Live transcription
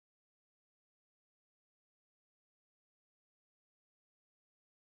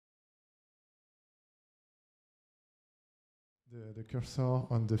the cursor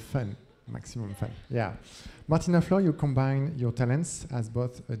on the fun, maximum fun. Yeah. Martina Flor, you combine your talents as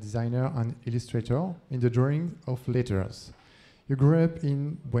both a designer and illustrator in the drawing of letters. You grew up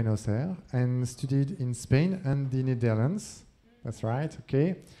in Buenos Aires and studied in Spain and the Netherlands. That's right,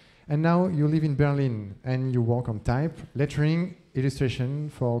 okay. And now you live in Berlin and you work on type, lettering, illustration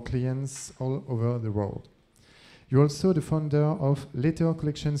for clients all over the world. You're also the founder of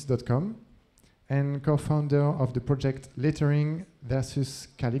lettercollections.com and co-founder of the project Lettering versus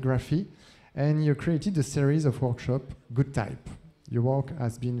Calligraphy, and you created a series of workshops, Good Type. Your work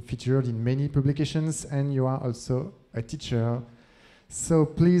has been featured in many publications and you are also a teacher. So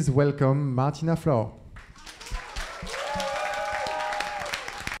please welcome Martina Flor.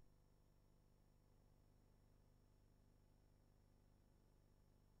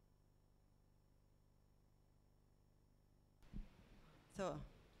 So,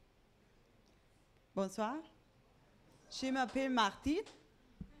 bonsoir. Je m'appelle Martine.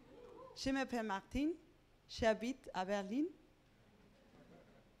 J'habite à Berlin.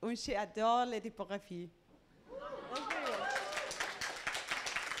 Et j'adore la typographie.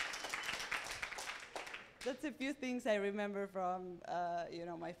 That's a few things I remember from,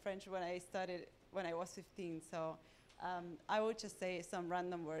 my French when I studied when I was 15. So I would just say some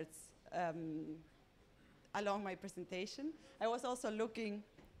random words along my presentation. I was also looking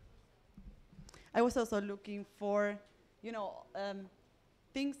for,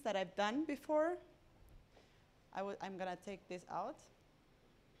 things that I've done before. I'm gonna take this out.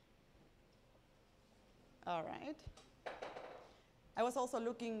 All right. I was also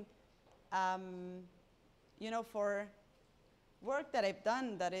looking, for work that I've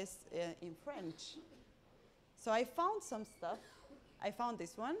done that is in French. So I found some stuff. I found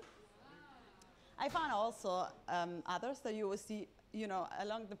this one. I found also others that you will see,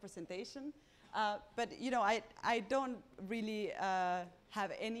 along the presentation. But I don't really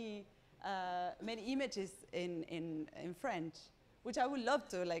have any many images in French, which I would love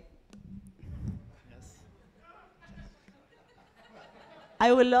to like.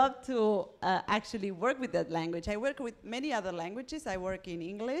 I would love to actually work with that language. I work with many other languages. I work in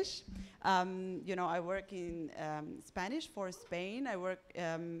English. I work in Spanish for Spain. I work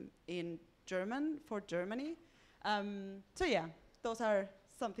in German for Germany. So yeah, those are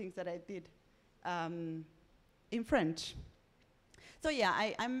some things that I did in French. So yeah,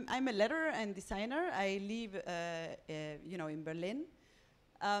 I'm a letterer and designer. I live, in Berlin.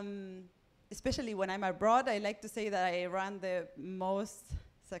 Especially when I'm abroad, I like to say that I run the most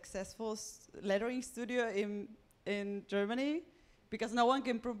successful lettering studio in Germany, because no one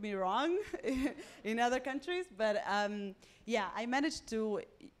can prove me wrong in other countries. But yeah, I managed to,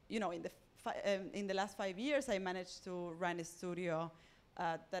 in the last 5 years, I managed to run a studio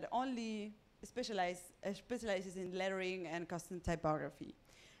that only specializes in lettering and custom typography.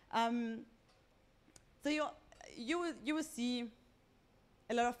 So you will see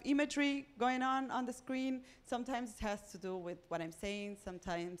a lot of imagery going on the screen. Sometimes it has to do with what I'm saying,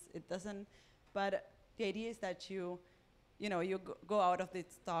 sometimes it doesn't. But the idea is that you go out of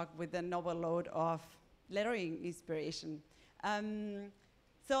this talk with a novel load of lettering inspiration.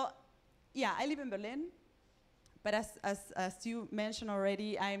 So yeah, I live in Berlin, but as you mentioned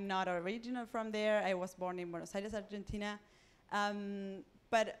already, I'm not original from there. I was born in Buenos Aires, Argentina.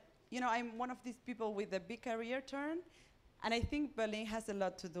 But I'm one of these people with a big career turn. And I think Berlin has a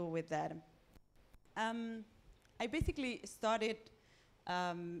lot to do with that. I basically started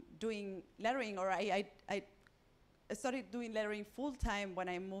doing lettering, or I started doing lettering full-time when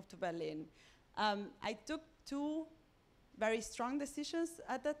I moved to Berlin. I took two very strong decisions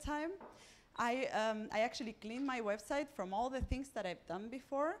at that time. I actually cleaned my website from all the things that I've done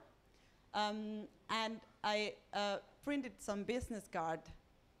before. And I printed some business cards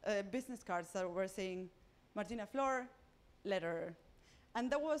that were saying, Martina Flor, letterer. And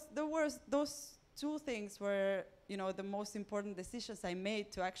there was those two things were, the most important decisions I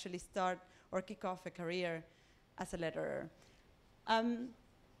made to actually start or kick off a career as a letterer.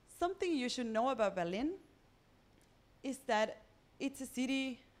 Something you should know about Berlin is that it's a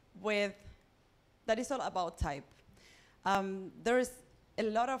city that is all about type. There's a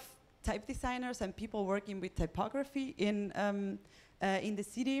lot of type designers and people working with typography in the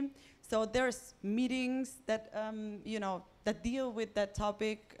city. So there's meetings that that deal with that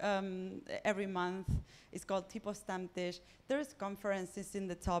topic every month. It's called tptalks16. There's conferences in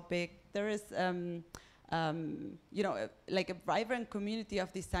the topic. There is like a vibrant community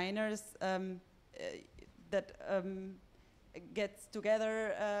of designers that gets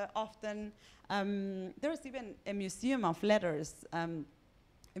together often. There's even a museum of letters, a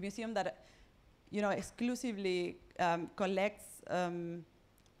museum that exclusively collects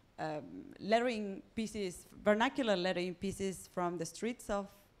lettering pieces, vernacular lettering pieces from the streets of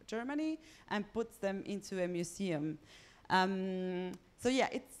Germany and puts them into a museum. So yeah,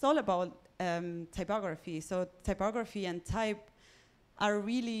 it's all about typography. So typography and type are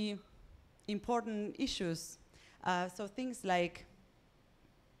really important issues. So things like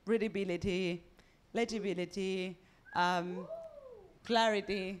readability, legibility,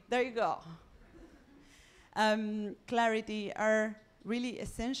 clarity, there you go. Clarity are really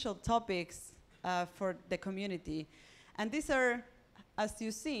essential topics for the community. And these are, as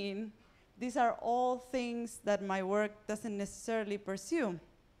you've seen, these are all things that my work doesn't necessarily pursue.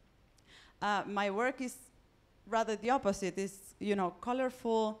 My work is rather the opposite. It's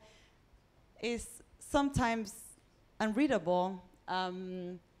colorful, is sometimes unreadable.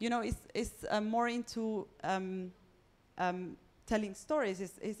 It's more into telling stories.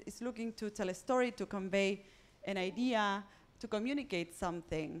 It's looking to tell a story, to convey an idea, to communicate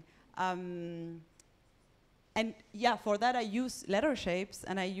something. And yeah, for that I use letter shapes,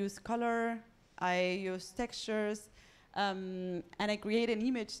 and I use color, I use textures, and I create an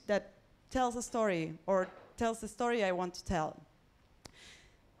image that tells a story, or tells the story I want to tell.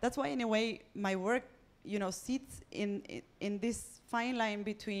 That's why, in a way, my work, sits in this fine line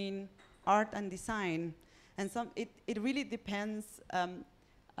between art and design, and it really depends.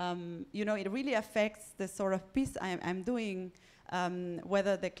 It really affects the sort of piece I'm doing.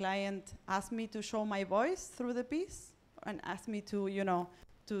 Whether the client asks me to show my voice through the piece and asks me to,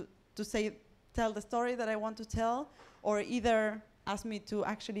 tell the story that I want to tell, or either ask me to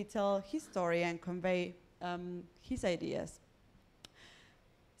actually tell his story and convey his ideas.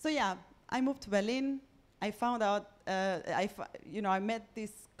 So yeah, I moved to Berlin. I found out, I met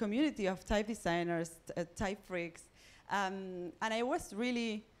this community of type designers, type freaks, and I was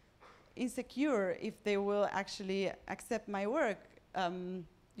really insecure if they will actually accept my work,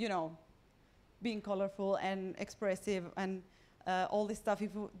 being colorful and expressive and all this stuff,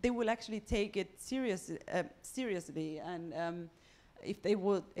 if they will actually take it seriously, and if they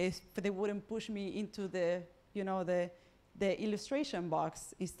wouldn't push me into the illustration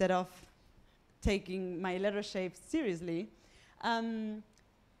box instead of taking my letter shapes seriously.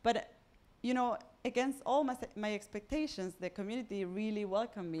 But against all my expectations, the community really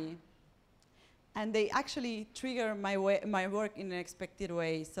welcomed me. And they actually trigger my work in an expected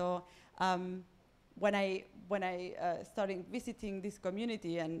way. So when I started visiting this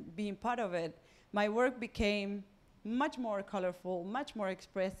community and being part of it, my work became much more colorful, much more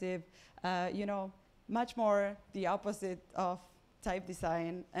expressive, much more the opposite of type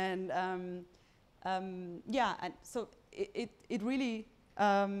design. And and so it really,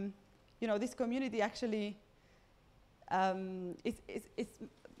 this community actually, it's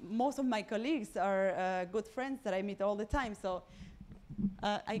most of my colleagues are good friends that I meet all the time. So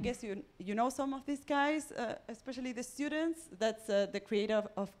I guess you know some of these guys, especially the students. That's the creator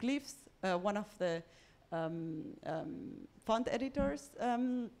of Glyphs, one of the font editors.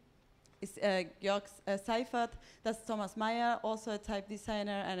 Is Jörg Seifert. That's Thomas Meyer, also a type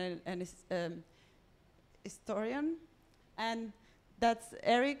designer and an historian. And that's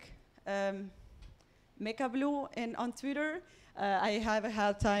Eric Mekablue on Twitter. I have a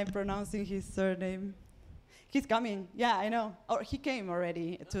hard time pronouncing his surname. He's coming. Yeah, I know. Or he came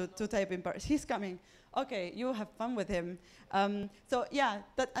already to type in Paris. He's coming. Okay, you have fun with him. So yeah,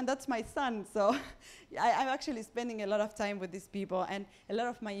 that's my son. So I'm actually spending a lot of time with these people, and a lot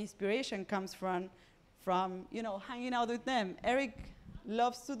of my inspiration comes from hanging out with them. Eric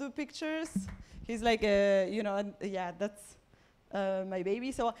loves to do pictures. He's like that's my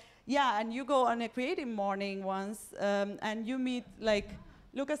baby. So yeah, and you go on a creative morning once, and you meet like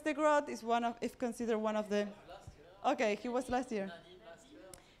Lucas de Groot is considered one of the. Okay, he was last year.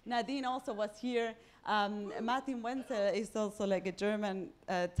 Nadine also was here. Martin Wenzel is also like a German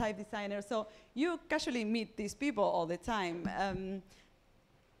type designer. So you casually meet these people all the time.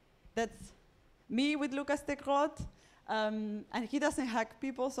 That's me with Lucas de Groot. And he doesn't hug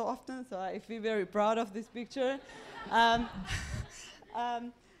people so often, so I feel very proud of this picture. A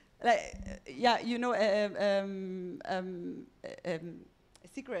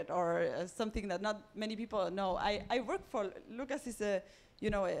secret or something that not many people know. I work for Lucas is a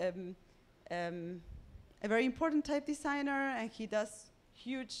very important type designer, and he does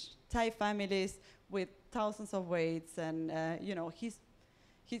huge type families with thousands of weights, and he's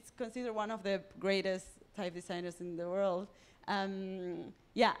considered one of the greatest type designers in the world. And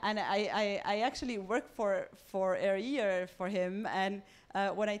I actually worked for a year for him, and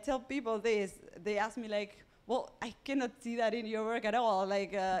when I tell people this, they ask me like, well, I cannot see that in your work at all.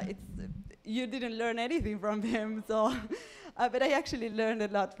 Like, it's, you didn't learn anything from him, so but I actually learned a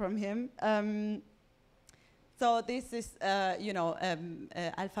lot from him. So this is,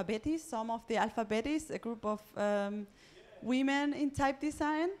 Alphabetis, some of the Alphabetis, a group of women in type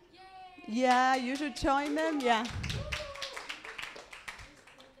design. Yay! Yeah, you should join them, yeah.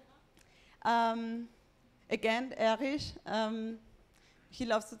 Again, Erich, he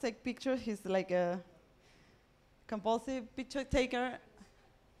loves to take pictures. He's like a compulsive picture taker.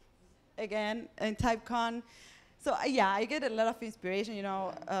 Again, in TypeCon. So yeah, I get a lot of inspiration,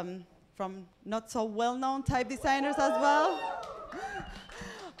 from not so well-known type designers as well.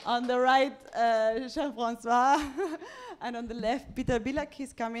 On the right, Jean-François, and on the left, Peter Bilak,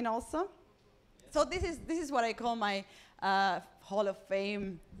 he's coming also. So this is what I call my Hall of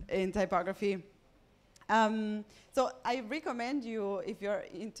Fame in typography. So I recommend you, if you're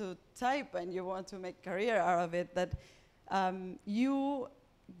into type and you want to make a career out of it, that you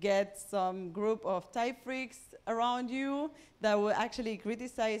get some group of type freaks around you that will actually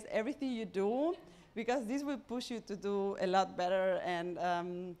criticize everything you do, because this will push you to do a lot better. And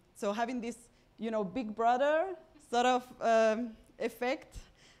so having this, big brother sort of effect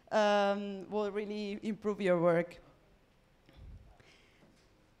will really improve your work.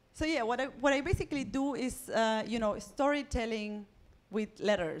 So yeah, what I basically do is, storytelling with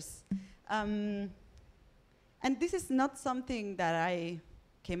letters. And this is not something that I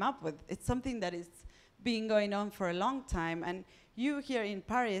came up with. It's something that is been going on for a long time. And you here in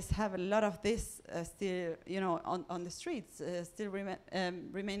Paris have a lot of this still, on the streets, still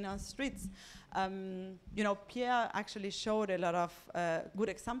remain on the streets. Pierre actually showed a lot of good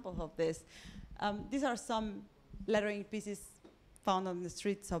examples of this. These are some lettering pieces found on the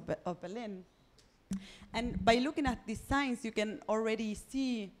streets of Berlin. And by looking at these signs, you can already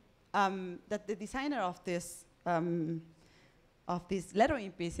see that the designer of these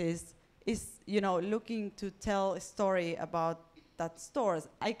lettering pieces is, looking to tell a story about that stores.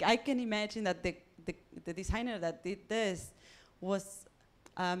 I can imagine that the designer that did this was,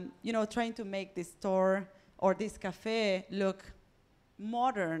 trying to make this store or this cafe look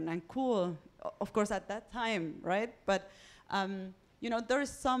modern and cool, of course, at that time, right? But, there's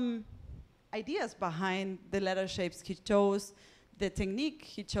some ideas behind the letter shapes he chose, the technique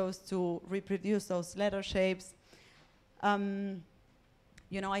he chose to reproduce those letter shapes.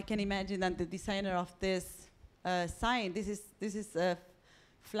 I can imagine that the designer of this sign, this is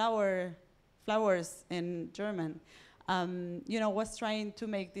flowers in German, was trying to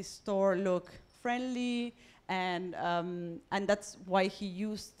make this store look friendly, and that's why he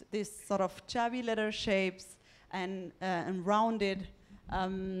used this sort of chubby letter shapes and rounded,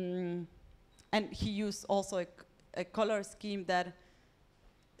 and he used also a color scheme that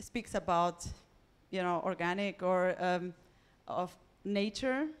speaks about, organic or of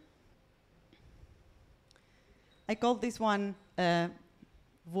nature. I call this one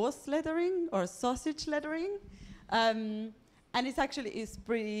Wurst lettering or sausage lettering, and it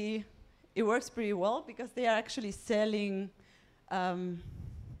works pretty well because they are actually selling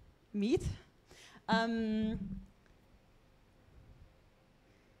meat.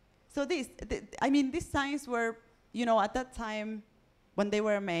 So these signs were, at that time when they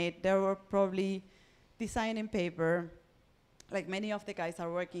were made, they were probably designed in paper. Like many of the guys are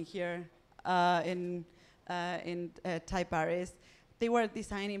working here in TypeParis. They were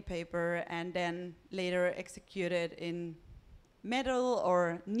designed in paper and then later executed in metal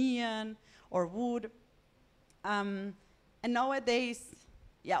or neon or wood. And nowadays,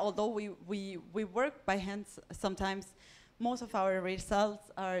 although we work by hand sometimes, most of our results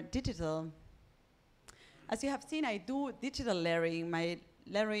are digital. As you have seen, I do digital layering. My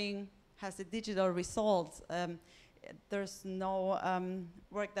layering has a digital result. There's no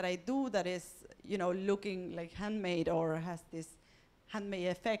work that I do that is, looking like handmade or has this handmade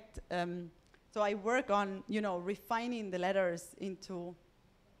effect. So I work on, refining the letters into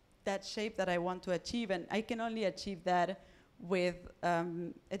that shape that I want to achieve, and I can only achieve that with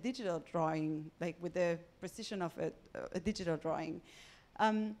a digital drawing, like with the precision of a digital drawing.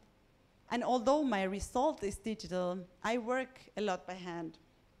 And although my result is digital, I work a lot by hand.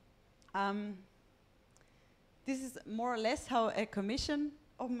 This is more or less how a commission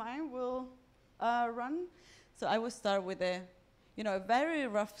of mine will run. So I will start with a very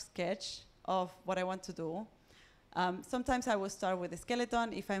rough sketch of what I want to do. Sometimes I will start with a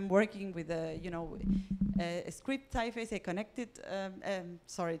skeleton. If I'm working with a script typeface, a connected,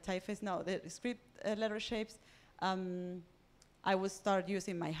 typeface, no, the script letter shapes, I will start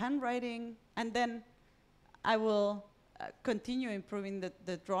using my handwriting, and then I will continue improving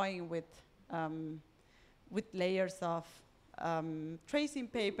the drawing with layers of tracing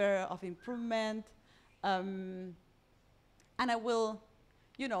paper of improvement, and I will,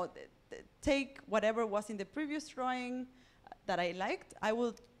 you know, take whatever was in the previous drawing that I liked, I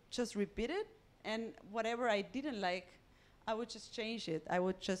will just repeat it, and whatever I didn't like, I would just change it. I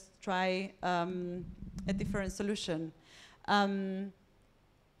would just try a different solution.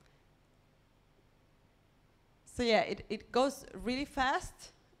 So yeah, it goes really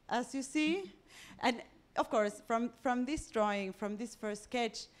fast, as you see. And of course, from this drawing, from this first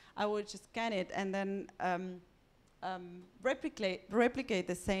sketch, I would just scan it and then replicate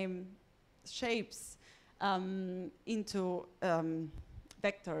the same shapes into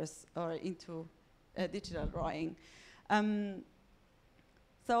vectors or into a digital drawing.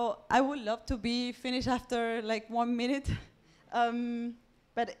 So I would love to be finished after like 1 minute,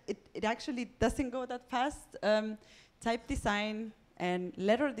 but it actually doesn't go that fast. Type design and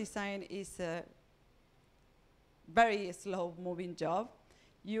letter design is a very slow moving job.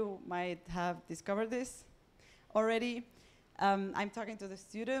 You might have discovered this already. I'm talking to the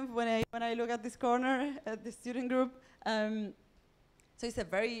student when I look at this corner at the student group. So it's a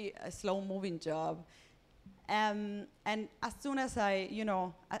very slow moving job. And as soon as I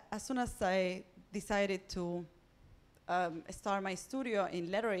decided to start my studio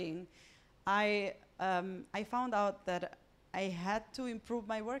in lettering, I found out that I had to improve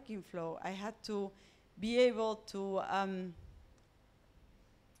my working flow. I had to be able to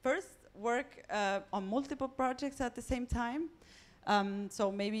first work on multiple projects at the same time.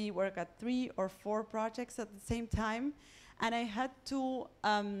 So maybe work at 3 or 4 projects at the same time. And I had to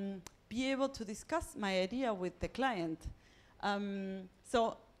be able to discuss my idea with the client.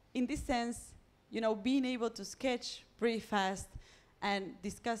 So in this sense, you know, being able to sketch pretty fast and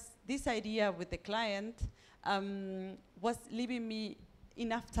discuss this idea with the client was leaving me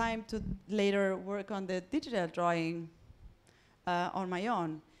enough time to later work on the digital drawing on my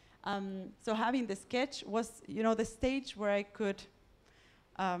own. So having the sketch was, you know, the stage where I could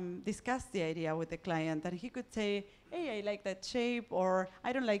discuss the idea with the client, and he could say, hey, I like that shape, or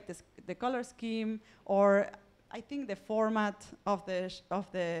I don't like the color scheme, or I think the format of the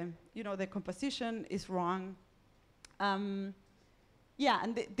you know, the composition is wrong. Yeah,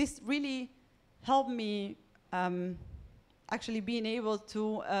 and this really helped me actually being able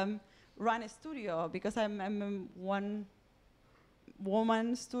to run a studio, because I'm a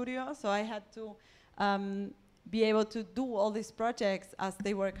one-woman studio, so I had to be able to do all these projects as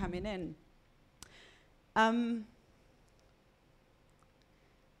they were coming in.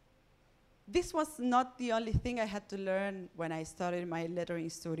 This was not the only thing I had to learn when I started my lettering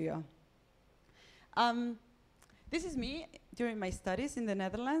studio. This is me during my studies in the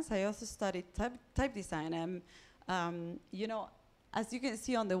Netherlands. I also studied type design. You know, as you can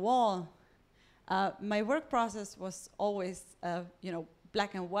see on the wall, my work process was always, you know,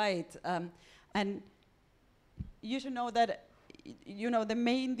 black and white. And you should know that, you know, the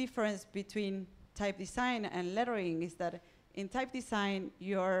main difference between type design and lettering is that in type design,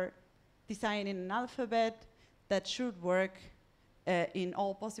 you're designing an alphabet that should work in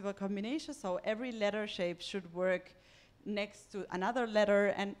all possible combinations. So every letter shape should work next to another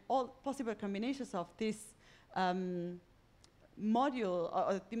letter, and all possible combinations of this module,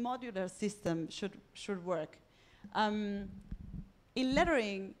 or the modular system should work. In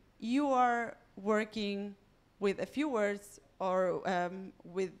lettering, you are working with a few words or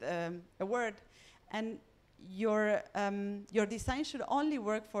with a word, and your design should only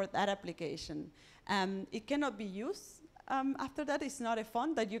work for that application. It cannot be used after that. It's not a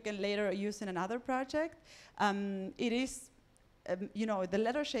font that you can later use in another project. It is, you know, the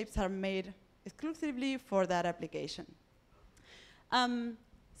letter shapes are made exclusively for that application.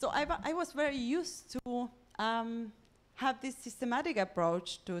 So I was very used to have this systematic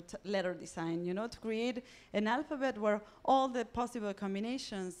approach to letter design, you know, to create an alphabet where all the possible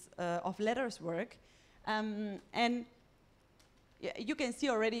combinations of letters work. And you can see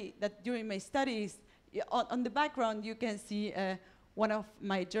already that during my studies, on the background, you can see one of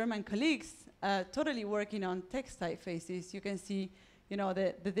my German colleagues totally working on text typefaces. You can see, you know,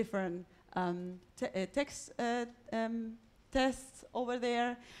 the different text tests over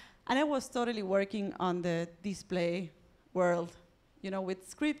there. And I was totally working on the display world, you know, with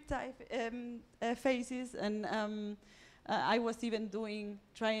script type faces. And I was even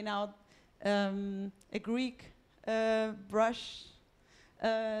trying out a Greek brush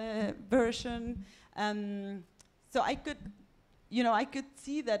version. So I could, you know, I could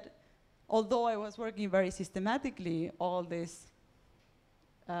see that although I was working very systematically, all this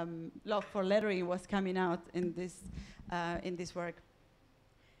love for lettering was coming out in this work.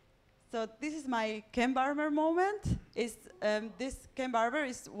 So this is my Ken Barber moment. is this Ken Barber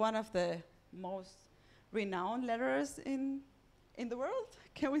is one of the most renowned letterers in the world.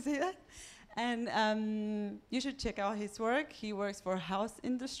 Can we say that? And you should check out his work. He works for house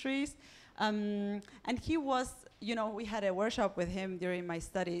industries. And he was, you know, we had a workshop with him during my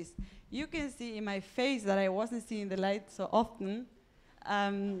studies. You can see in my face that I wasn't seeing the light so often.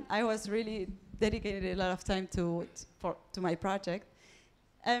 I was really dedicated a lot of time to my project.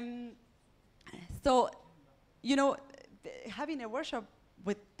 So, you know, having a workshop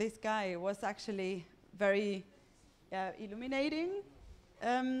with this guy was actually very illuminating.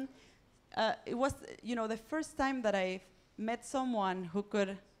 It was, you know, the first time that I met someone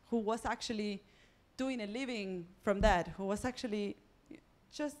who was actually doing a living from that, who was actually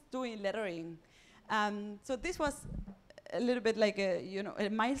just doing lettering. So this was a little bit like a, you know, a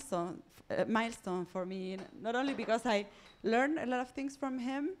milestone for me, not only because I learned a lot of things from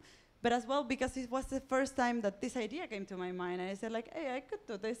him, but as well because it was the first time that this idea came to my mind. And I said, like, hey, I could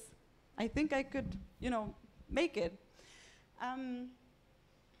do this. I think I could, you know, make it.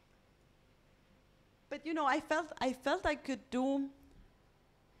 But you know, I felt I could do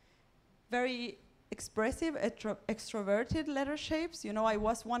very expressive, extroverted letter shapes. You know, I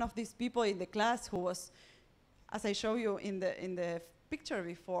was one of these people in the class who was, as I show you in the picture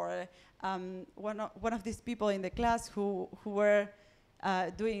before, one of these people in the class who were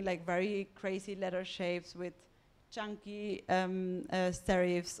doing like very crazy letter shapes with chunky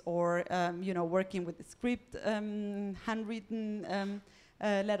serifs, or you know, working with the script, handwritten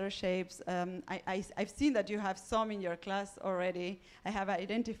letter shapes. I've seen that you have some in your class already. I have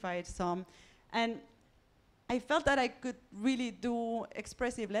identified some. And I felt that I could really do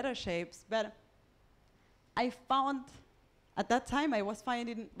expressive letter shapes, but I found, at that time, I was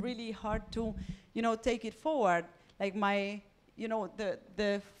finding it really hard to, you know, take it forward. Like my, you know,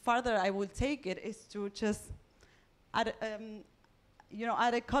 the farther I would take it is to just add, you know,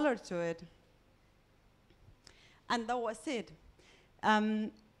 add a color to it. And that was it.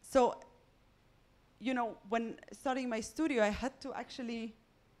 So, you know, when starting my studio, I had to actually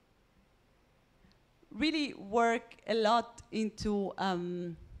really work a lot into, let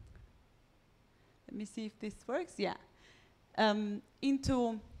me see if this works, yeah,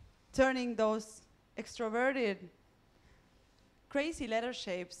 into turning those extroverted, crazy letter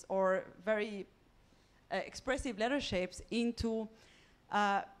shapes or very expressive letter shapes into,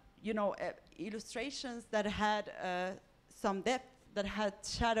 you know, illustrations that had some depth, that had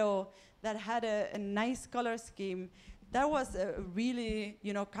shadow, that had a nice color scheme. That was really,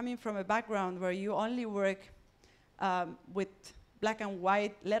 you know, coming from a background where you only work with black and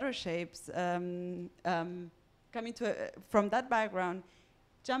white letter shapes, coming to from that background,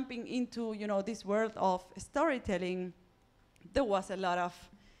 jumping into, you know, this world of storytelling, there was a lot of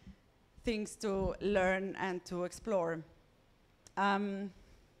things to learn and to explore.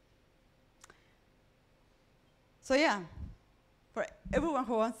 So yeah, for everyone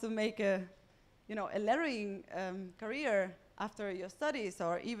who wants to make a, you know, a lettering career after your studies,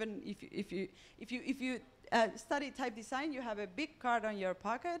 or even if you study type design, you have a big card on your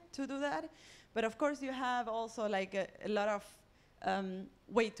pocket to do that. But of course, you have also like a lot of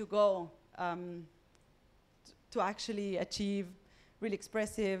way to go to actually achieve really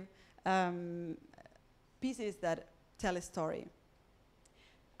expressive pieces that tell a story.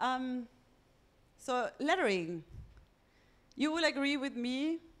 So lettering, you will agree with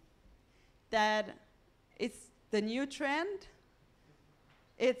me that it's the new trend.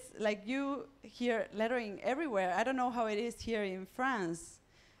 It's like you hear lettering everywhere. I don't know how it is here in France.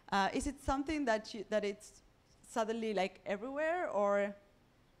 Is it something that it's suddenly like everywhere, or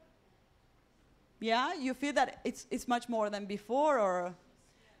yeah, you feel that it's much more than before, or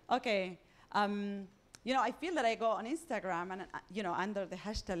okay? You know, I feel that I go on Instagram and you know, under the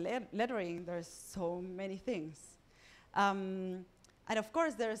hashtag lettering, there's so many things, and of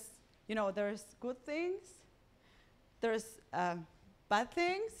course there's, you know, there's good things, there's bad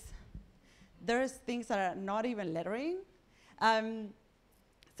things, there's things that are not even lettering.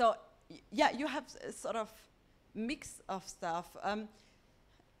 So yeah, you have a sort of mix of stuff.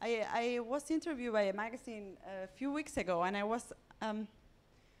 I was interviewed by a magazine a few weeks ago, and I was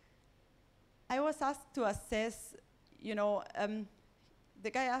asked to assess, you know, the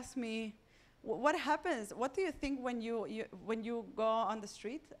guy asked me, what happens, what do you think when you go on the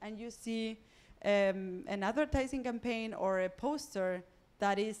street and you see an advertising campaign or a poster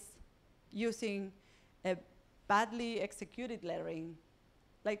that is using a badly executed lettering?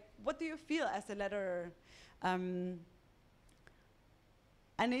 Like, what do you feel as a letterer? And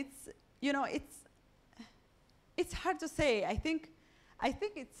it's, you know, it's hard to say. I think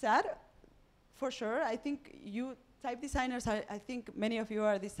it's sad, for sure. I think you type designers are, I think many of you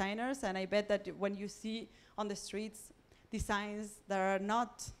are designers, and I bet that when you see on the streets designs that are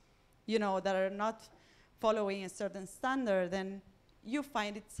not, that are not following a certain standard, then you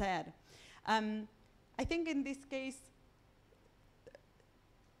find it sad. I think in this case,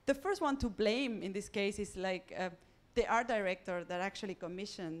 the first one to blame in this case is like the art director that actually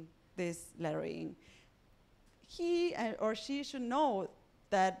commissioned this lettering. He or she should know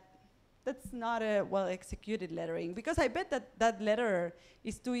that that's not a well-executed lettering, because I bet that that letterer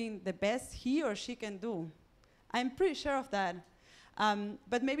is doing the best he or she can do. I'm pretty sure of that.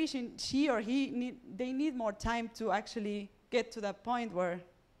 But maybe she or he they need more time to actually get to that point where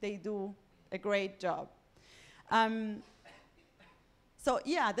they do a great job. So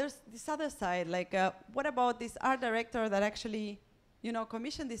yeah, there's this other side, like what about this art director that actually,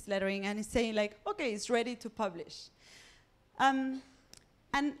 commissioned this lettering and is saying like, okay, it's ready to publish. And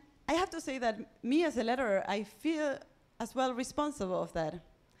I have to say that me as a letterer, I feel as well responsible of that.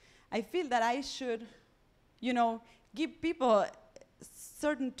 I feel that I should, give people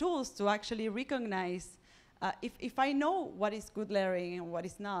certain tools to actually recognize. If I know what is good lettering and what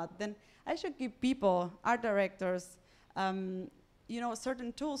is not, then I should give people, art directors,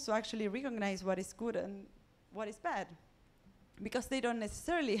 certain tools to actually recognize what is good and what is bad, because they don't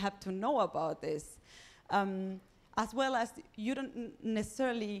necessarily have to know about this, as well as you don't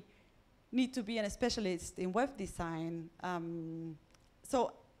necessarily need to be a specialist in web design.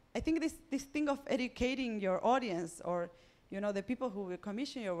 So I think this thing of educating your audience, or the people who will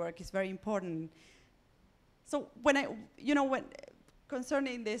commission your work, is very important. So when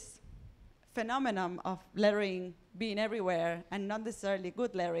concerning this phenomenon of lettering being everywhere and not necessarily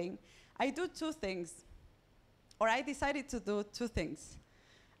good lettering, I do two things, or I decided to do two things.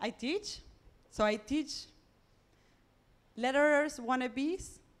 I teach letterers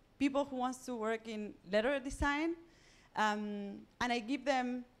wannabes, people who wants to work in letter design, and I give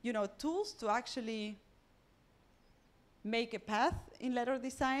them, tools to actually make a path in letter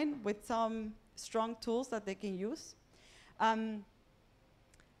design with some strong tools that they can use.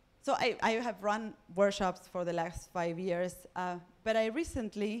 So I have run workshops for the last 5 years, but I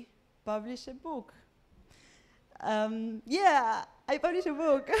recently published a book. Yeah, I published a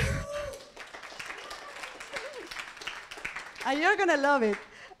book. And you're gonna love it.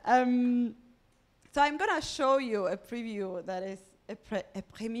 So I'm gonna show you a preview that is a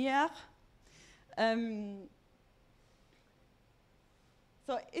premiere.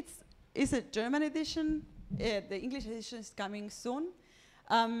 So it's a German edition. The English edition is coming soon.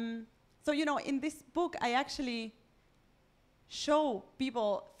 So in this book, I actually show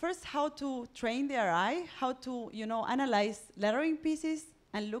people first how to train their eye, how to analyze lettering pieces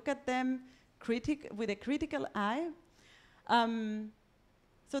and look at them with a critical eye.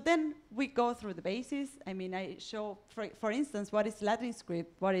 So then we go through the basis. I mean, I show, for instance, what is Latin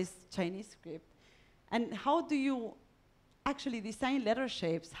script, what is Chinese script, and how do you actually design letter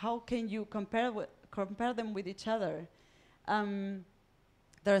shapes? How can you compare them with each other?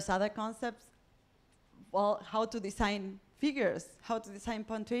 There's other concepts. Well, how to design figures, how to design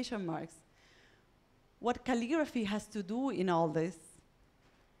punctuation marks. What calligraphy has to do in all this.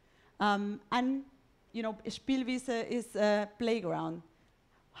 And Spielwiese is a playground.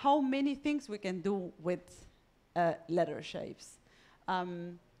 How many things we can do with letter shapes,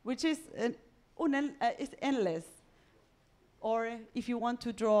 which is endless. Or if you want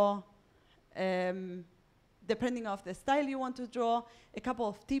to draw, depending on the style you want to draw, a couple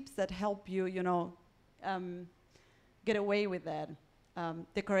of tips that help you, get away with that.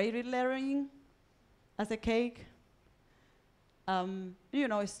 Decorated lettering as a cake,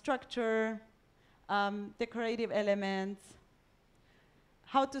 structure, decorative elements,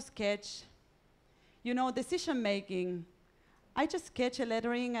 how to sketch, decision making. I just sketch a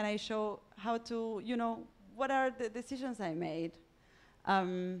lettering and I show how to, what are the decisions I made.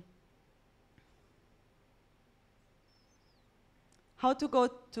 How to go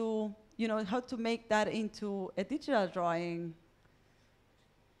to, how to make that into a digital drawing.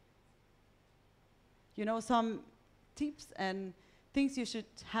 Some tips and things you should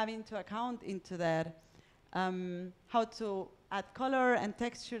have into account into that. How to add color and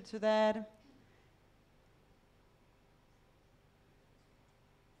texture to that.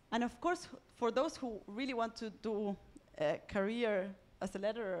 And of course, for those who really want to do a career as a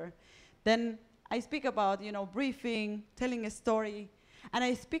letterer, then I speak about, briefing, telling a story, and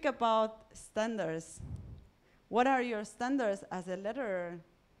I speak about standards. What are your standards as a letterer?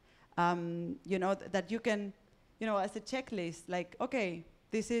 That you can, as a checklist, like, okay,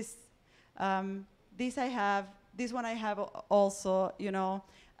 this is, this I have, this one I have also,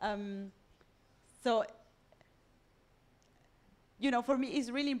 So for me, it's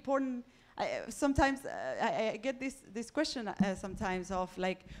really important. Sometimes I get this question sometimes of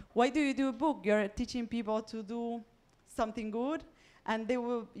like, why do you do a book? You're teaching people to do something good, and they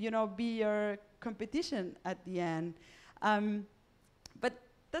will, be your competition at the end. But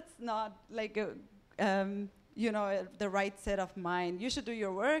that's not like the right set of mind. You should do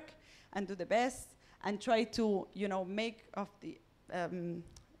your work and do the best, and try to, make of the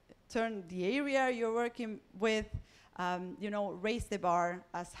turn the area you're working with. Raise the bar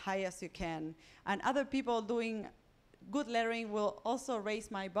as high as you can. And other people doing good lettering will also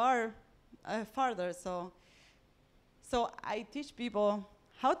raise my bar farther. So I teach people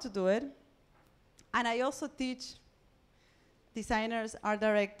how to do it. And I also teach designers, art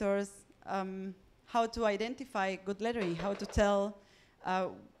directors, how to identify good lettering, how to tell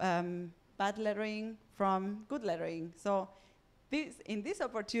bad lettering from good lettering. So in this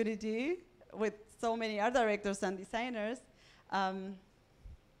opportunity, with so many art directors and designers,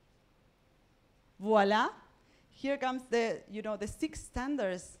 voila, here comes the 6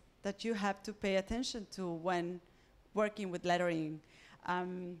 standards that you have to pay attention to when working with lettering.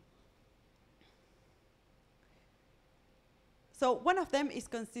 So one of them is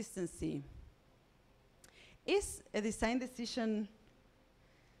consistency. Is a design decision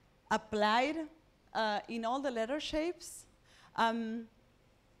applied in all the letter shapes?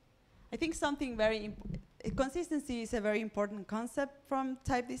 I think something consistency is a very important concept from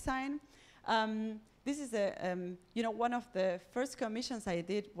type design. This is one of the first commissions I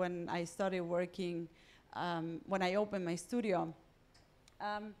did when I started working, when I opened my studio.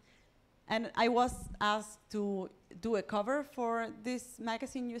 And I was asked to do a cover for this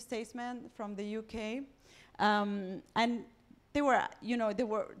magazine, New Statesman, from the UK. And they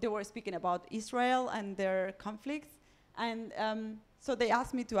were speaking about Israel and their conflicts. And so they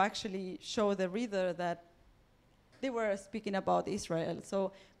asked me to actually show the reader that they were speaking about Israel.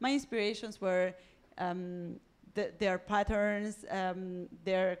 So my inspirations were their patterns,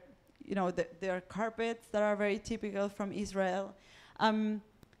 their carpets that are very typical from Israel. And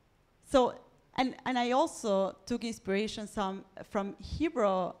I also took inspiration from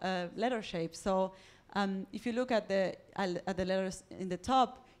Hebrew letter shapes. So if you look at the letters in the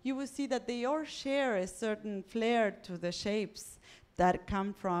top, you will see that they all share a certain flair to the shapes that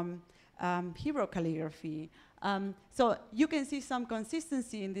come from Hebrew calligraphy. So you can see some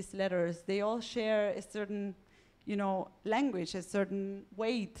consistency in these letters. They all share a certain, language, a certain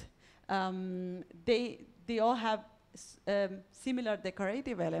weight. They all have similar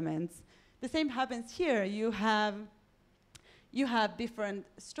decorative elements. The same happens here. You have different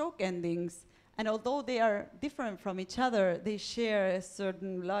stroke endings, and although they are different from each other, they share a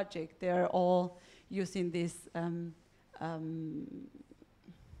certain logic. They are all using this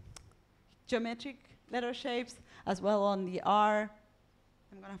geometric letter shapes, as well on the R.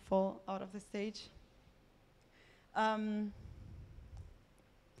 I'm gonna fall out of the stage.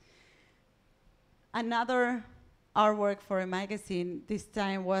 Another artwork for a magazine, this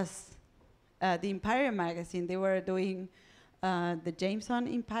time was the Empire magazine. They were doing the Jameson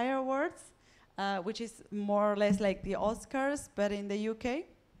Empire Awards, which is more or less like the Oscars, but in the UK.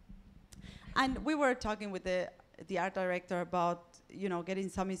 And we were talking with the art director about getting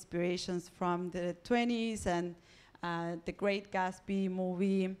some inspirations from the 20s and the Great Gatsby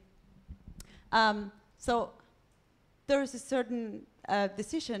movie. So there's a certain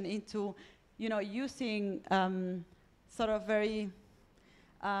decision into using sort of very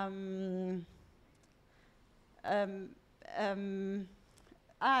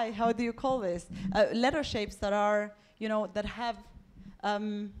how do you call this? Letter shapes that are that have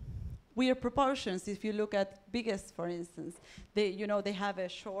weird proportions. If you look at biggest, for instance, they have a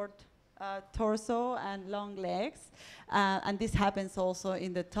short torso and long legs, and this happens also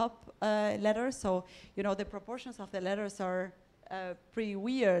in the top letters. So the proportions of the letters are pretty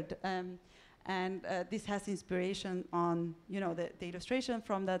weird, and this has inspiration on the illustration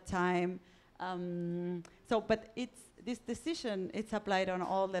from that time. But this decision, it's applied on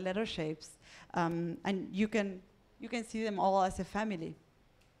all the letter shapes, and you can see them all as a family.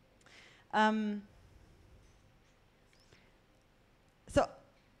 So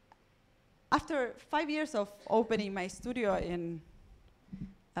after 5 years of opening my studio in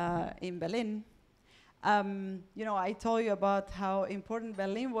Berlin, I told you about how important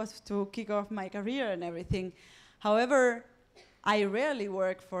Berlin was to kick off my career and everything. However, I rarely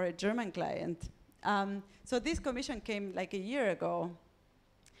work for a German client. So this commission came like a year ago.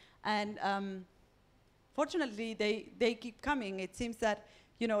 And fortunately, they keep coming. It seems that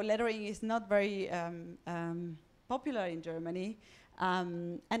lettering is not very popular in Germany.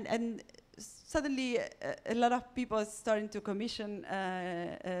 And suddenly a lot of people are starting to commission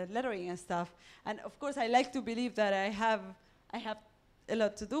lettering and stuff. And of course, I like to believe that I have a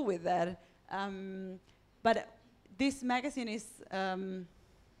lot to do with that. But this magazine is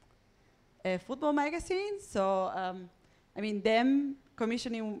a football magazine, so I mean, them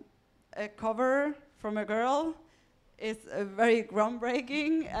commissioning a cover from a girl is very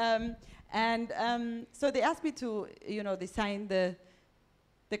groundbreaking. So they asked me to, design the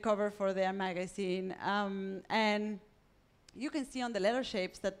cover for their magazine. And you can see on the letter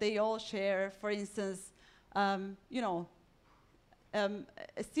shapes that they all share, for instance, a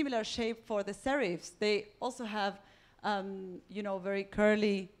similar shape for the serifs. They also have, very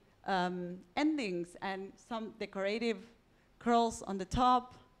curly endings and some decorative curls on the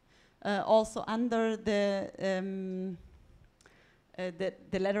top, also under the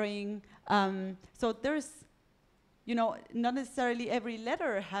lettering. So there's, not necessarily every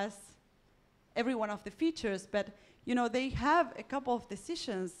letter has every one of the features, but they have a couple of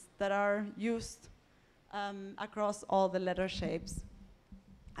decisions that are used across all the letter shapes.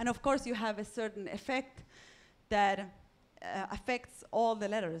 And of course, you have a certain effect that affects all the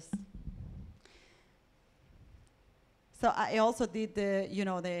letters. So I also did the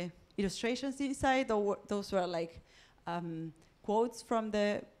illustrations inside. Those were like quotes from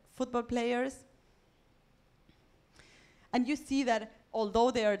the football players. And you see that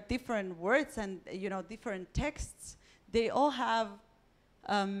although there are different words and different texts, they all have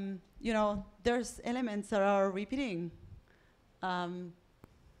there's elements that are repeating often.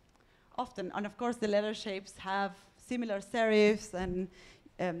 And of course, the letter shapes have similar serifs, and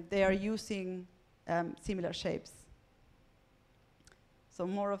they are using similar shapes. So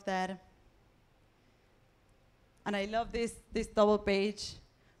more of that. And I love this double page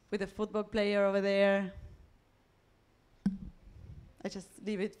with a football player over there. I just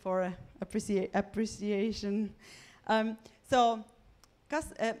leave it for appreciation. So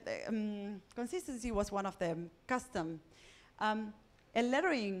consistency was one of them. Custom. A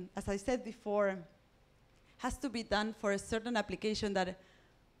lettering, as I said before, has to be done for a certain application that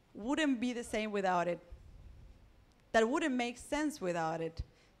wouldn't be the same without it, that wouldn't make sense without it.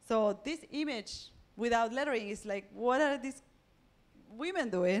 So this image without lettering is like, what are these women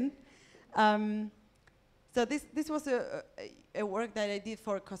doing? So this was a work that I did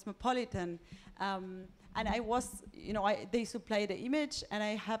for Cosmopolitan. And I was, they supplied the image, and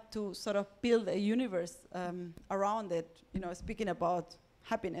I had to sort of build a universe around it, speaking about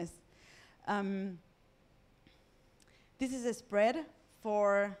happiness. This is a spread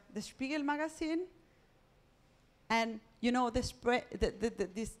for the Spiegel magazine. And, the spread,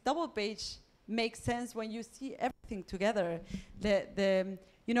 this double page makes sense when you see everything together.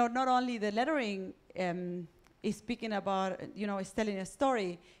 Not only the lettering is speaking about, is telling a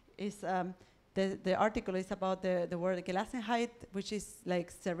story, the article is about the word Gelassenheit, which is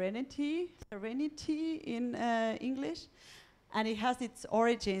like serenity in English, and it has its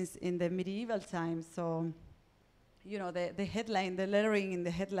origins in the medieval times. So, the headline, the lettering in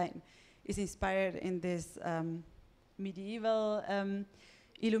the headline, is inspired in this medieval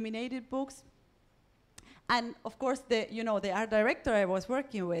illuminated books. And of course, the art director I was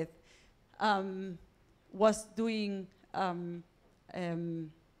working with was doing a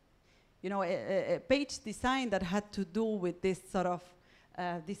page design that had to do with this sort of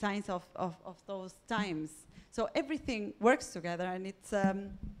designs of those times. So everything works together, and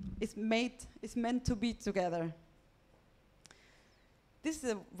it's meant to be together. This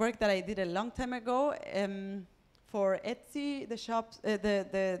is a work that I did a long time ago for Etsy, the shops,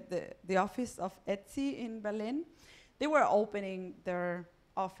 the office of Etsy in Berlin. They were opening their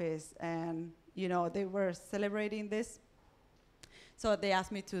office, and they were celebrating this. So they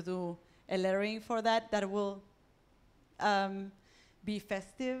asked me to do a lettering for that will be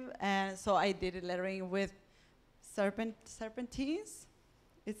festive, and so I did a lettering with serpentines.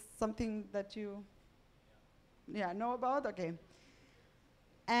 It's something that you know about? Okay.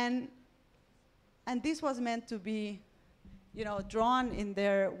 And this was meant to be, drawn in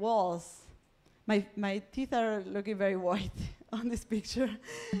their walls. My teeth are looking very white on this picture.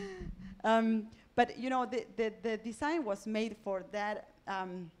 But the design was made for that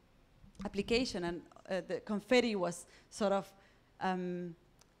application, and the confetti was sort of on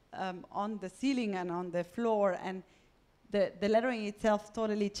the ceiling and on the floor, and the lettering itself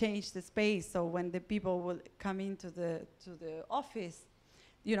totally changed the space. So when the people would come into the office,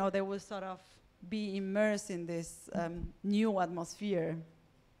 they would sort of be immersed in this new atmosphere.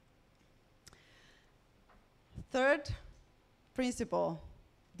 Third principle,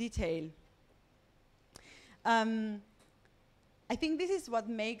 detail. I think this is what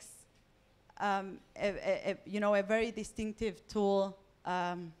makes a very distinctive tool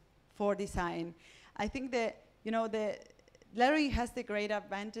for design. I think that the lettering has the great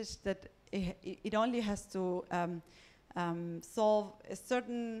advantage that it only has to solve a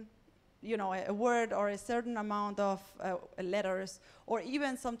certain a word or a certain amount of letters, or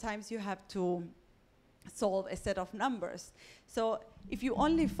even sometimes you have to solve a set of numbers. So if you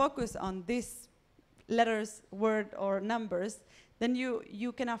only focus on these letters, word, or numbers, then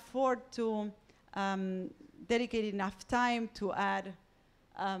you can afford to dedicate enough time to add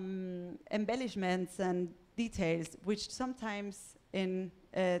embellishments and details, which sometimes in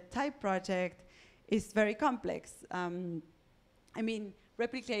a type project is very complex. I mean,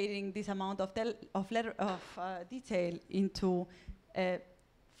 replicating this amount of detail into a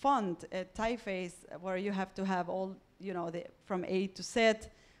font, a typeface, where you have to have all, from A to Z,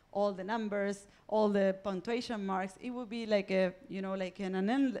 all the numbers, all the punctuation marks, it would be like an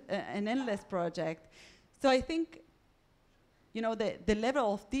endless project. So I think, the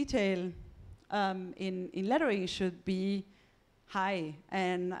level of detail in lettering should be high,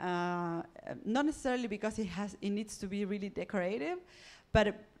 and not necessarily because it needs to be really decorative,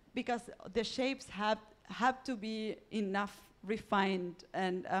 but because the shapes have to be enough refined,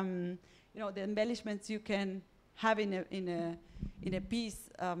 and the embellishments you can have in a piece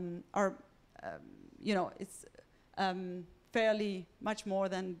are it's fairly much more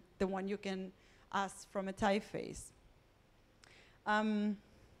than the one you can ask from a typeface.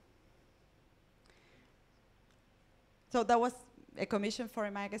 So that was a commission for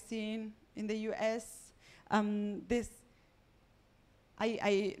a magazine in the US.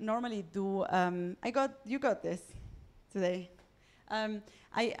 I normally do. You got this today.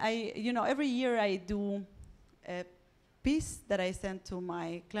 Every year I do a piece that I send to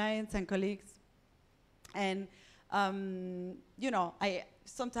my clients and colleagues, and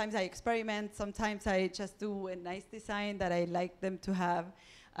sometimes I experiment, sometimes I just do a nice design that I like them to have,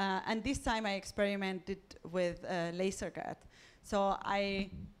 and this time I experimented with laser cut. So I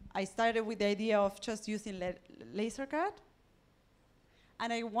started with the idea of just using laser cut,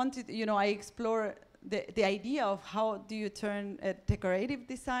 and I wanted, I explore the idea of how do you turn a decorative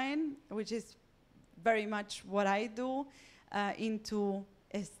design, which is very much what I do, into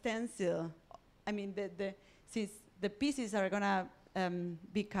a stencil. I mean, since the pieces are gonna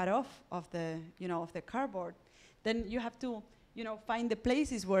be cut off of the cardboard, then you have to find the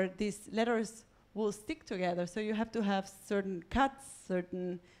places where these letters will stick together. So you have to have certain cuts,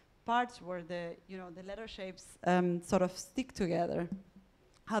 certain parts where the letter shapes sort of stick together.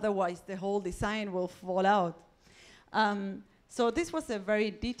 Otherwise, the whole design will fall out. So this was a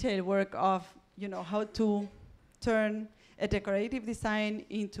very detailed work of how to turn a decorative design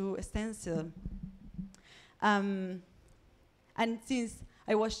into a stencil. And since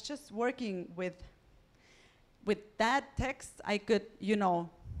I was just working with that text, I could do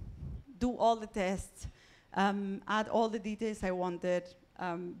all the tests, add all the details I wanted,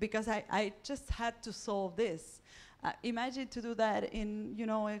 because I just had to solve this. Imagine to do that in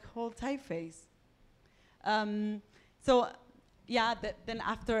a whole typeface. So yeah, then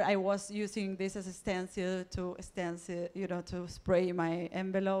after I was using this as a stencil to spray my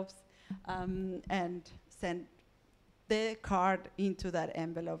envelopes and send the card into that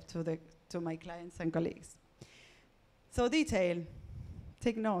envelope to my clients and colleagues. So detail,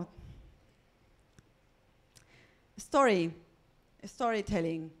 take note. Storytelling.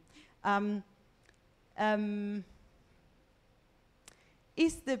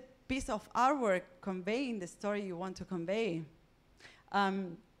 Is the piece of artwork conveying the story you want to convey?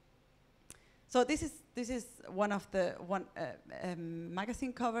 So this is one of the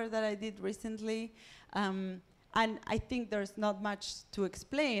magazine cover that I did recently, and I think there's not much to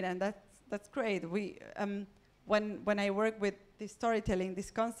explain, and that's great. When I work with this storytelling, this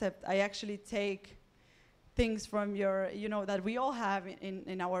concept, I actually take things from that we all have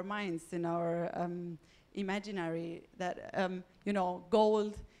in our minds, in our imaginary, that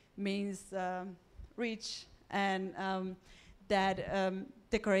gold means rich, and that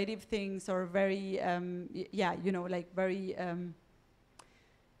decorative things are very very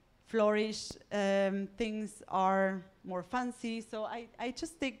flourish things are more fancy. So I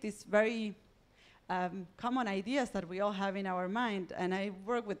just take these very common ideas that we all have in our mind, and I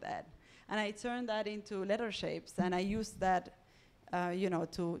work with that, and I turn that into letter shapes, and I use that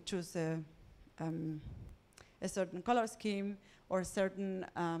to choose a certain color scheme or certain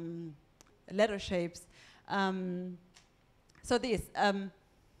letter shapes. So the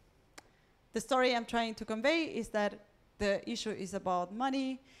story I'm trying to convey is that the issue is about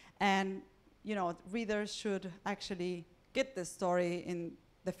money, and readers should actually get the story in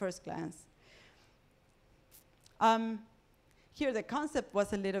the first glance. Here the concept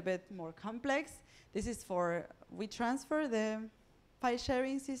was a little bit more complex. This is for WeTransfer, the file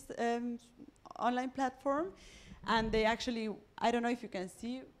sharing system, online platform. And they actually, I don't know if you can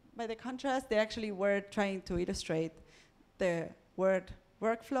see by the contrast, they actually were trying to illustrate the word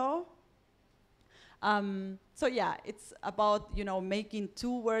workflow. So yeah, it's about, you know, making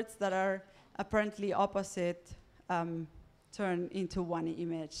two words that are apparently opposite turn into one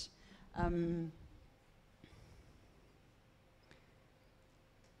image.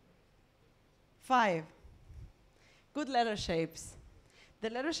 5, good letter shapes. The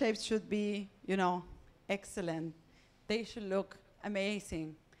letter shapes should be, you know, excellent. They should look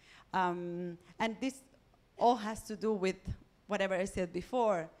amazing. And this all has to do with whatever I said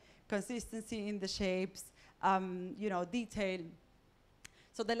before, consistency in the shapes, you know, detail.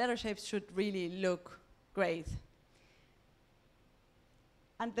 So the letter shapes should really look great.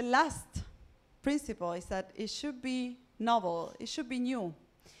 And the last principle is that it should be novel, it should be new.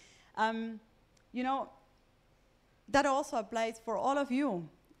 You know, that also applies for all of you.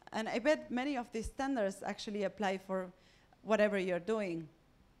 And I bet many of these standards actually apply for whatever you're doing.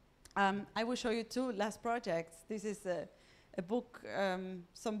 I will show you 2 last projects. This is a book,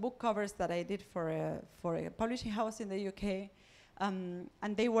 some book covers that I did for a publishing house in the UK.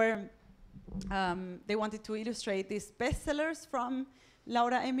 And they wanted to illustrate these bestsellers from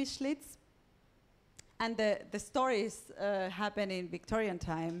Laura Emy Schlitz. And the stories happen in Victorian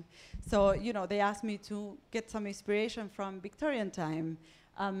time. So, you know, they asked me to get some inspiration from Victorian time.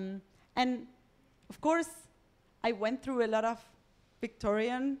 And of course, I went through a lot of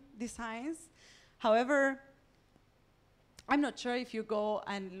Victorian designs. However, I'm not sure if you go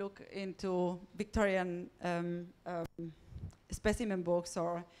and look into Victorian specimen books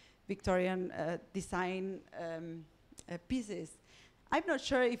or Victorian design pieces. I'm not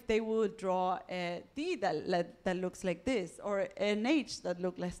sure if they would draw a D that looks like this, or an H that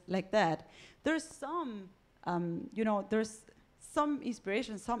looks like that. There's some, you know, there's some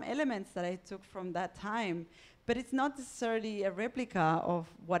inspiration, some elements that I took from that time, but it's not necessarily a replica of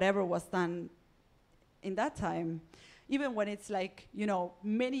whatever was done in that time. Even when it's like, you know,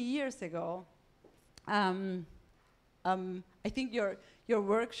 many years ago, I think your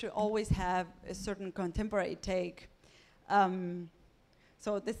work should always have a certain contemporary take.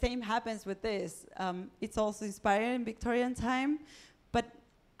 So the same happens with this. It's also inspired in Victorian time, but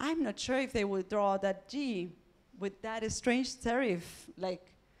I'm not sure if they would draw that G with that strange serif,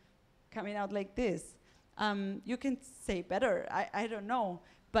 like coming out like this. You can say better, I don't know.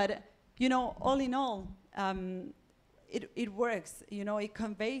 But, you know, all in all, it works. You know, it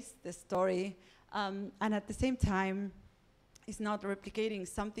conveys the story, and at the same time, it's not replicating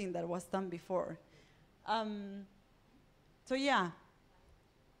something that was done before. So yeah.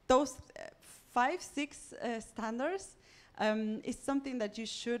 Those 5, 6 standards is something that you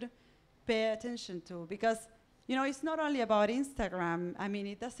should pay attention to, because, you know, it's not only about Instagram. I mean,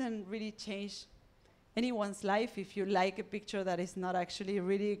 it doesn't really change anyone's life if you like a picture that is not actually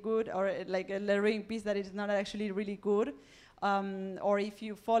really good, or like a lettering piece that is not actually really good, or if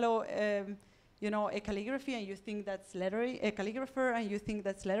you follow, you know, a calligraphy and you think that's lettering, a calligrapher and you think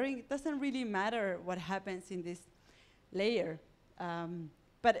that's lettering. It doesn't really matter what happens in this layer.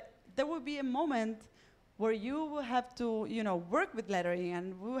 But there will be a moment where you will have to, you know, work with lettering,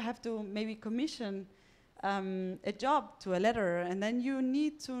 and we will have to maybe commission a job to a letterer, and then you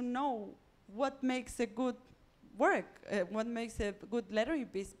need to know what makes a good work, what makes a good lettering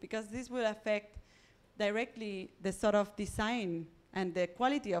piece, because this will affect directly the sort of design and the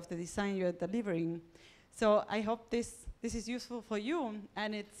quality of the design you're delivering. So I hope this is useful for you,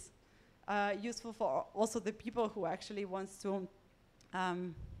 and it's useful for also the people who actually wants to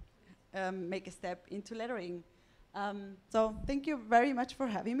make a step into lettering. So thank you very much for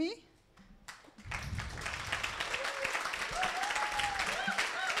having me.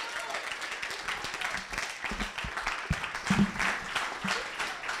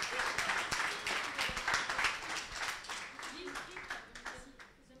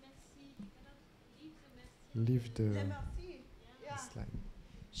 Leave the slide.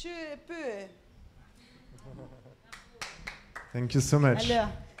 Je peux. Thank you so much. Alors.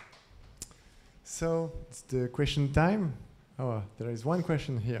 So it's the question time. Oh, there is one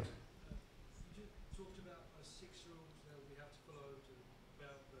question here. You talked about 6 rules that we have to follow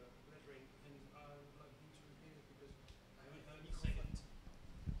about the lettering, and I would like you to repeat it because I haven't heard the second.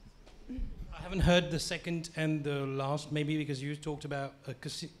 I haven't heard the second and the last, maybe because you talked about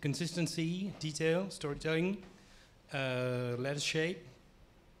consistency, detail, storytelling, letter shape.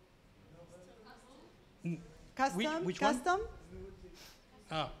 Custom? Which custom? one?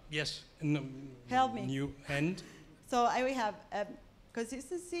 Yes. Help me. New and So I will have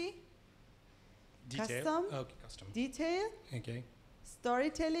consistency, detail. custom, Okay, custom. detail, Okay.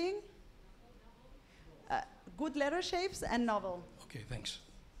 storytelling, good letter shapes, and novel. Okay, thanks.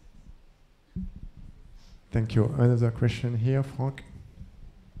 Thank you. Another question here, Frank.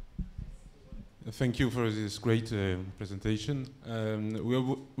 Thank you for this great presentation.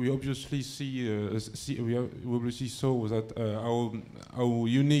 We obviously we obviously saw that how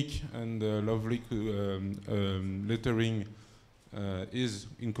unique and lovely lettering is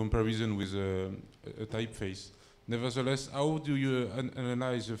in comparison with a typeface. Nevertheless, how do you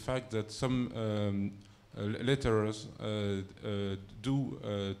analyze the fact that some letterers do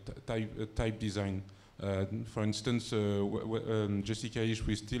type design? For instance, Jessica Ish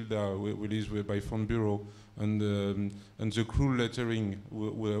with Tilda released by Font Bureau, and the cruel lettering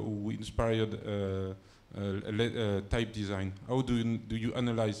who inspired type design. How do you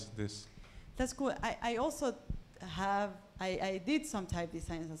analyze this? That's cool. I also have, I did some type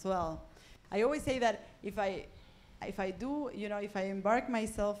designs as well. I always say that if I do, if I embark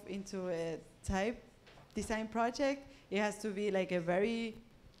myself into a type design project, it has to be like a very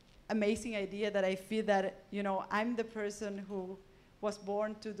amazing idea that I feel that, I'm the person who was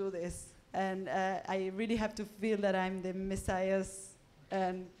born to do this. And I really have to feel that I'm the messiah,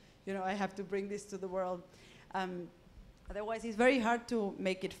 and, I have to bring this to the world. Otherwise, it's very hard to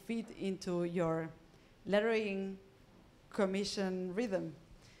make it fit into your lettering commission rhythm,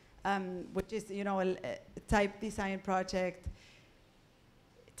 which is, a type design project.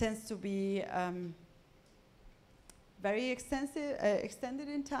 It tends to be very extended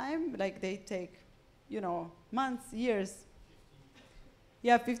in time, like they take, months, years.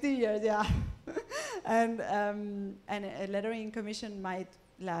 Yeah, 50 years, yeah. and a lettering commission might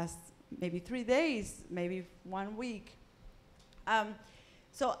last maybe 3 days, maybe 1 week.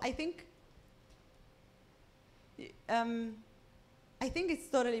 So I think it's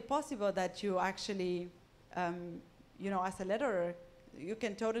totally possible that you actually, as a letterer, you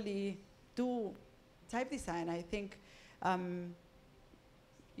can totally do type design. I think, I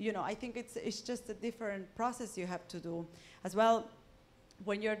think it's just a different process you have to do. As well,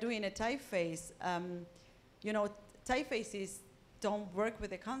 when you're doing a typeface, typefaces don't work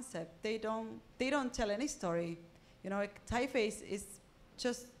with the concept. They don't tell any story. A typeface is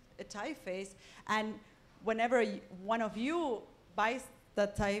just a typeface, and whenever one of you buys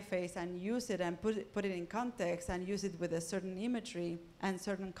that typeface and use it and put it in context and use it with a certain imagery and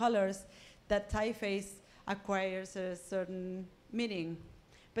certain colors, that typeface acquires a certain meaning.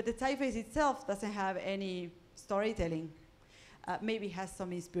 But the typeface itself doesn't have any storytelling. Maybe has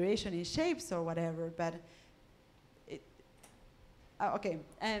some inspiration in shapes or whatever, but okay.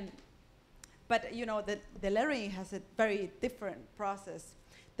 But the lettering has a very different process.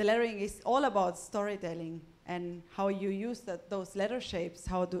 The lettering is all about storytelling and how you use those letter shapes,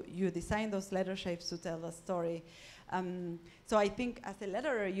 how do you design those letter shapes to tell a story. So I think as a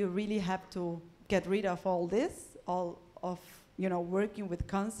letterer, you really have to get rid of all this, all of working with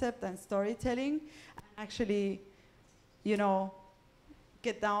concept and storytelling, and actually,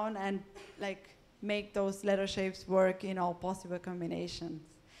 get down and make those letter shapes work in all possible combinations.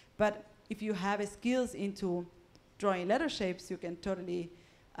 But if you have skills into drawing letter shapes, you can totally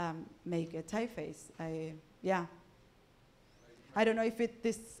make a typeface. I don't know if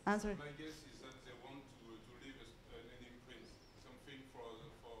this answer. My guess is that they want to leave an imprint, something for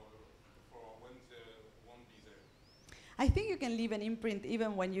when they won't be there. I think you can leave an imprint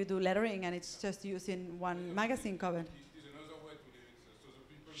even when you do lettering and it's just using one magazine cover. It is another way to leave it, so the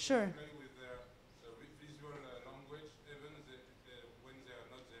people Sure. can play with their visual language even when they are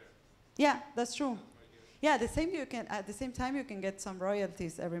not there. Yeah, that's true. That's my guess. Yeah, at the same time you can get some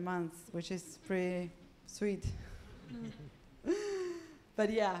royalties every month, which is pretty sweet.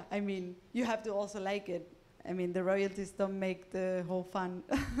 But yeah, I mean, you have to also like it. I mean, the royalties don't make the whole fun.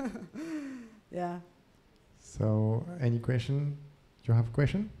 Yeah. So, any question? Do you have a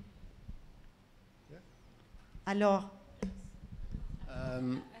question? Alors.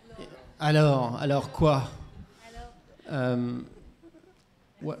 Alors quoi?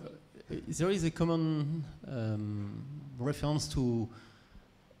 There is a common reference to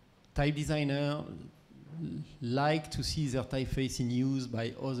type designer like to see their typeface in use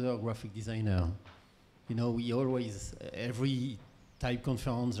by other graphic designer. We always, every type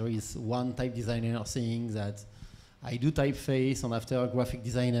conference, there is one type designer saying that I do typeface, and after a graphic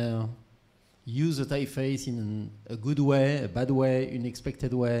designer use the typeface in a good way, a bad way,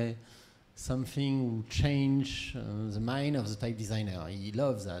 unexpected way, something will change the mind of the type designer. He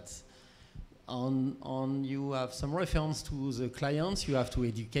loves that. on you have some reference to the clients. You have to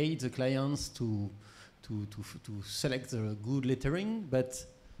educate the clients to select the good lettering. But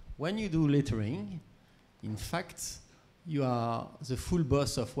when you do lettering, in fact, you are the full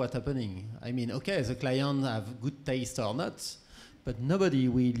boss of what's happening. I mean, okay, the client have good taste or not, but nobody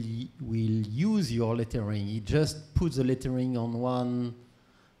will use your lettering. You just put the lettering on one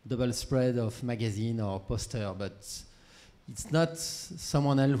double spread of magazine or poster, but it's not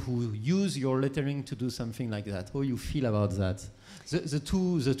someone else who use your lettering to do something like that. How you feel about that? The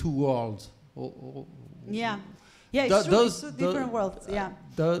two worlds. Yeah, it's true. It's two different worlds. Yeah.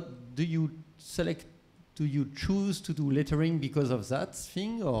 Do you select? Do you choose to do lettering because of that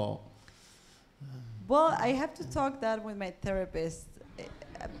thing, or? Well, I have to talk that with my therapist.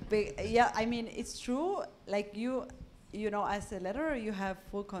 Yeah, I mean, it's true. Like you know, as a letterer, you have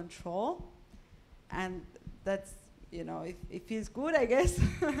full control, and that's, you know, it feels good, I guess.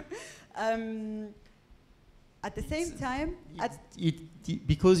 At the same time,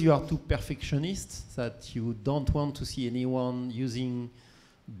 because you are too perfectionist that you don't want to see anyone using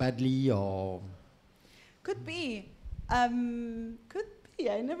badly or. Could be. I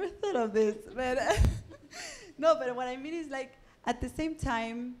never thought of this, but no. But what I mean is, like, at the same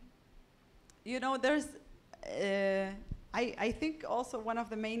time, you know, there's. I think also one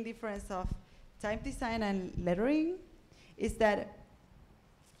of the main difference of type design and lettering is that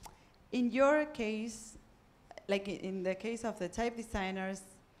in your case, like in the case of the type designers,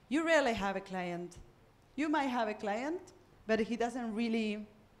 you rarely have a client. You might have a client, but he doesn't really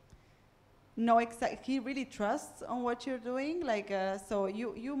know exactly. He really trusts on what you're doing. Like, so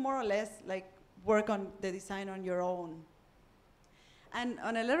you more or less like work on the design on your own. And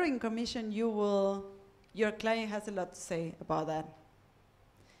on a lettering commission, your client has a lot to say about that,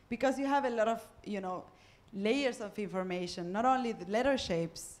 because you have a lot of, you know, layers of information. Not only the letter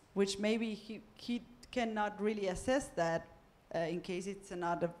shapes, which maybe he cannot really assess that in case it's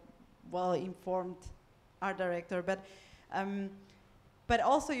not a well-informed art director, but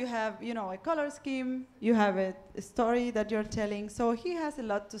also you have, you know, a color scheme, you have a story that you're telling, so he has a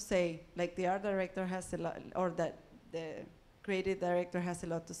lot to say. Like the art director has a lot, or the creative director has a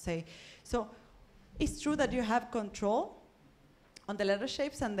lot to say. So it's true that you have control on the letter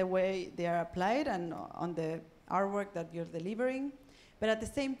shapes and the way they are applied and on the artwork that you're delivering, but at the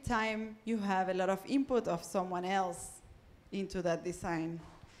same time, you have a lot of input of someone else into that design.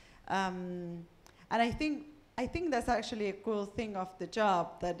 And I think that's actually a cool thing of the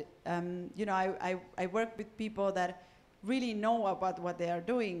job, that, you know, I work with people that really know about what they are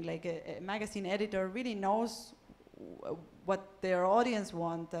doing. Like a magazine editor really knows what their audience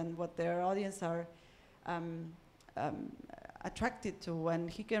want and what their audience are attracted to, and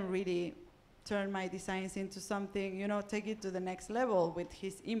he can really turn my designs into something, you know, take it to the next level with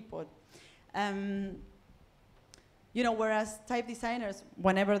his input. You know, whereas type designers,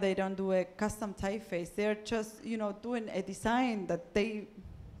 whenever they don't do a custom typeface, they're just, you know, doing a design that they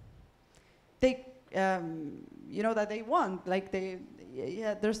you know, that they want. Like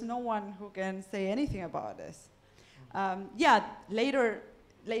yeah, there's no one who can say anything about this. Yeah, later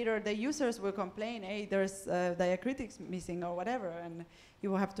the users will complain, hey, there's diacritics missing or whatever, and you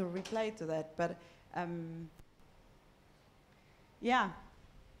will have to reply to that. But yeah,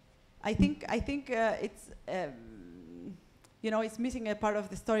 I think it's you know, it's missing a part of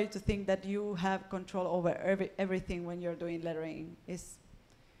the story to think that you have control over everything when you're doing lettering. Is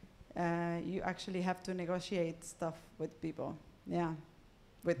you actually have to negotiate stuff with people, yeah,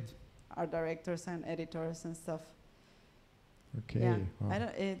 with art directors and editors and stuff. Okay. Yeah. Wow.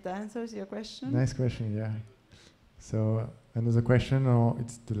 It answers your question. Nice question. Yeah. So another question, or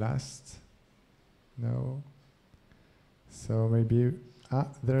it's the last? No. So maybe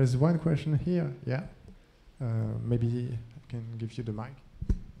there is one question here. Yeah. Maybe I can give you the mic.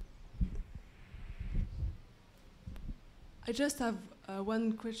 I just have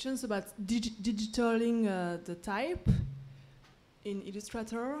one question about digitaling the type in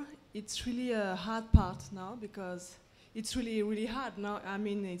Illustrator. It's really a hard part now, because it's really, really hard now. I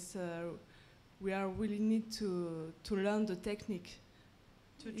mean, it's we are really need to learn the technique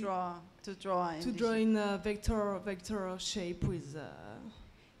to draw in a vector shape with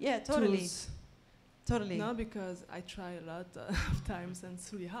yeah, totally tools. Totally. No, because I try a lot of times and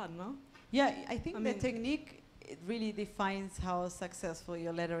it's really hard, no? Yeah, I think the technique, it really defines how successful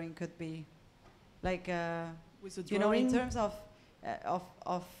your lettering could be. Like, with the you know, in terms of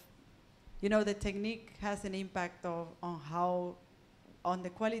you know, the technique has an impact on the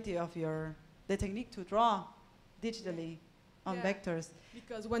quality of the technique to draw digitally on vectors.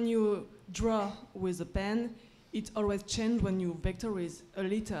 Because when you draw with a pen, it always changes when you vector is a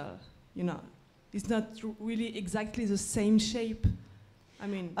little, you know. it's not really exactly the same shape. I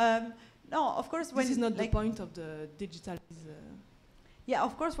mean, no, of course, when this is not like the point of the digital. Yeah,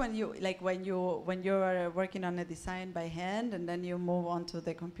 of course, when you're working on a design by hand and then you move on to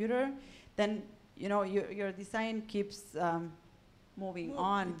the computer, then you know your design keeps moving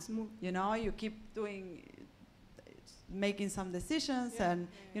on. You know, you keep making some decisions and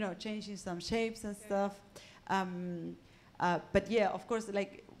you know changing some shapes and stuff. But yeah, of course,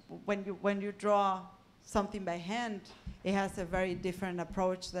 like when you draw something by hand, it has a very different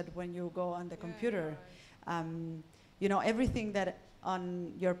approach than when you go on the computer. You know, everything that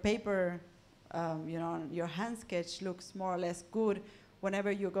on your paper, you know, your hand sketch looks more or less good.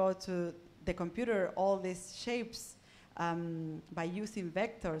 Whenever you go to the computer, all these shapes, by using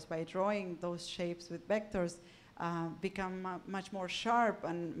vectors, by drawing those shapes with vectors, become much more sharp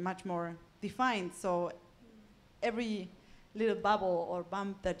and much more defined. So every little bubble or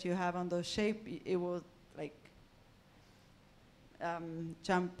bump that you have on those shapes, it will like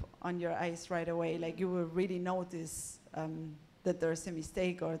jump on your eyes right away. Like you will really notice that there's a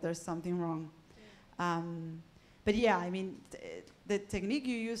mistake or there's something wrong. But yeah, I mean, the technique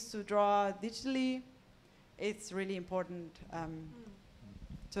you use to draw digitally, it's really important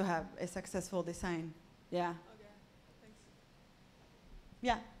to have a successful design. Yeah. Okay, thanks.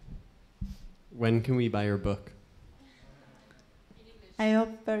 Yeah. When can we buy your book? I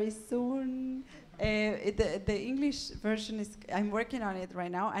hope very soon. The English version is, I'm working on it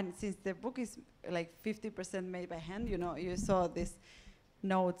right now, and since the book is like 50% made by hand, you know, you saw these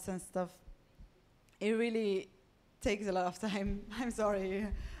notes and stuff, it really takes a lot of time. I'm sorry.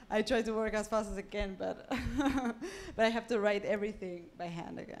 I try to work as fast as I can, but but I have to write everything by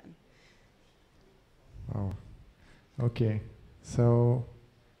hand again. Oh, okay. So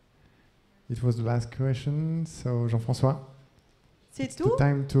it was the last question. So Jean-François, C'est it's the tout?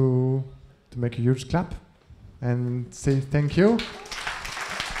 time to make a huge clap and say thank you.